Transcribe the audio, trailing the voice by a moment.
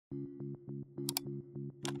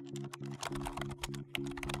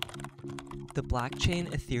The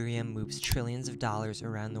blockchain Ethereum moves trillions of dollars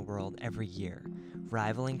around the world every year,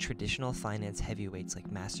 rivaling traditional finance heavyweights like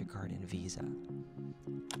MasterCard and Visa.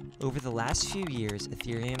 Over the last few years,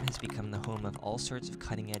 Ethereum has become the home of all sorts of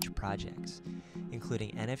cutting-edge projects,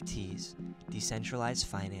 including NFTs, decentralized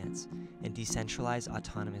finance, and decentralized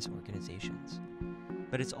autonomous organizations.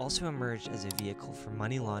 But it's also emerged as a vehicle for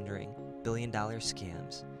money laundering, billion-dollar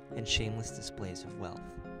scams, and shameless displays of wealth.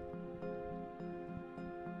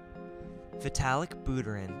 Vitalik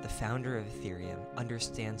Buterin, the founder of Ethereum,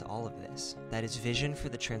 understands all of this, that his vision for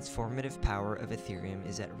the transformative power of Ethereum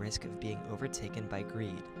is at risk of being overtaken by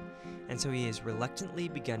greed, and so he has reluctantly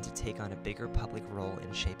begun to take on a bigger public role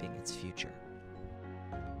in shaping its future.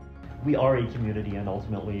 We are a community, and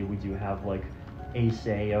ultimately we do have like a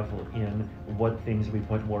say in what things we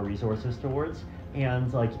put more resources towards.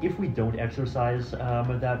 And like if we don't exercise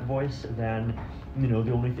that voice, then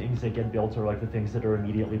the only things that get built are like the things that are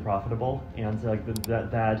immediately profitable, and like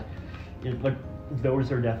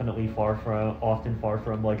those are definitely often far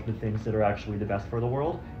from like the things that are actually the best for the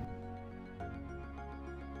world.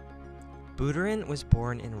 Buterin was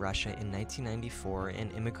born in Russia in 1994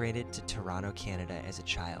 and immigrated to Toronto, Canada as a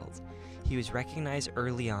child. He was recognized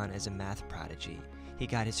early on as a math prodigy. He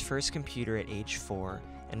got his first computer at age 4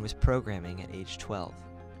 and was programming at age 12.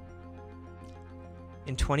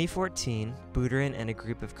 In 2014, Buterin and a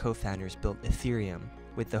group of co-founders built Ethereum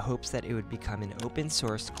with the hopes that it would become an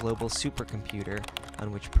open-source global supercomputer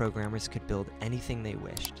on which programmers could build anything they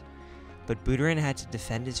wished. But Buterin had to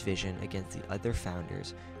defend his vision against the other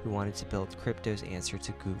founders who wanted to build crypto's answer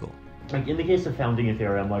to Google. Like in the case of founding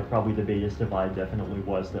Ethereum, like probably the biggest divide definitely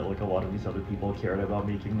was that like a lot of these other people cared about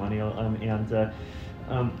making money,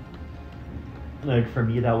 like for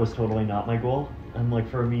me that was totally not my goal. And like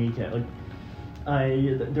for me, like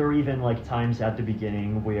there were even like times at the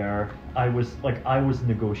beginning where I was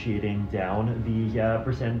negotiating down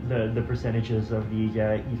the percentages of the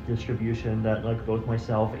ETH distribution that like both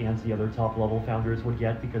myself and the other top level founders would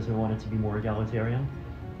get, because I wanted to be more egalitarian,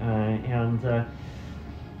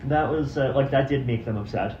 that was that did make them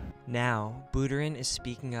upset. Now, Buterin is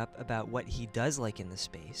speaking up about what he does like in the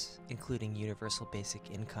space, including universal basic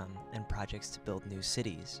income and projects to build new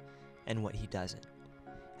cities, and what he doesn't.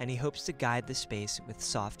 And he hopes to guide the space with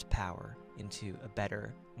soft power into a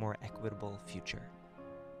better, more equitable future.